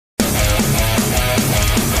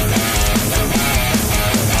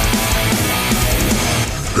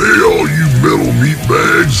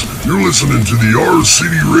meatbags. You're listening to the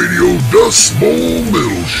R-City Radio Dust Bowl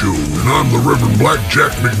Metal Show, and I'm the Reverend Black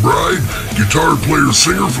Jack McBride, guitar player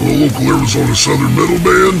singer for the local Arizona Southern metal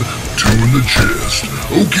band, Two in the Chest.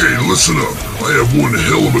 Okay, listen up. I have one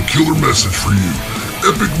hell of a killer message for you.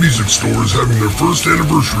 Epic Music Store is having their first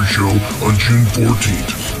anniversary show on June 14th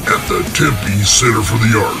at the Tempe Center for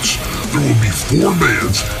the Arts. There will be 4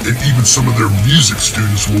 bands, and even some of their music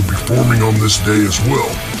students will be performing on this day as well.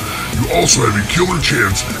 You also have a killer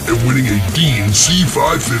chance at winning a Dean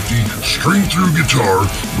C550 string-through guitar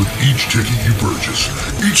with each ticket you purchase.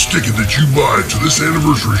 Each ticket that you buy to this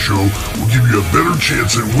anniversary show will give you a better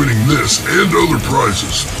chance at winning this and other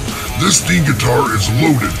prizes. This Dean guitar is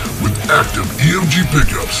loaded with active EMG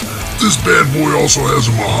pickups. This bad boy also has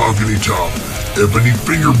a mahogany top, ebony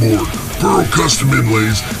fingerboard, pearl custom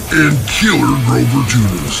inlays, and killer Grover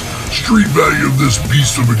tuners. Street value of this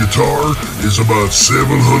beast of a guitar is about $700.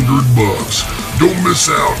 Don't miss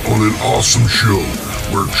out on an awesome show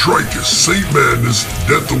where Tricus, St. Madness,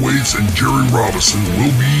 Death Awaits, and Jerry Robinson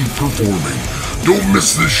will be performing. Don't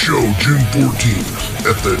miss this show June 14th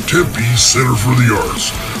at the Tempe Center for the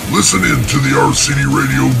Arts. Listen in to the R-City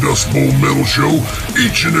Radio Dust Bowl Metal Show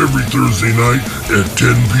each and every Thursday night at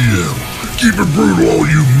 10 p.m. Keep it brutal, all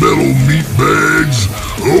you metal meatbags.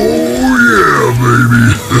 Oh yeah,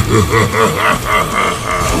 baby.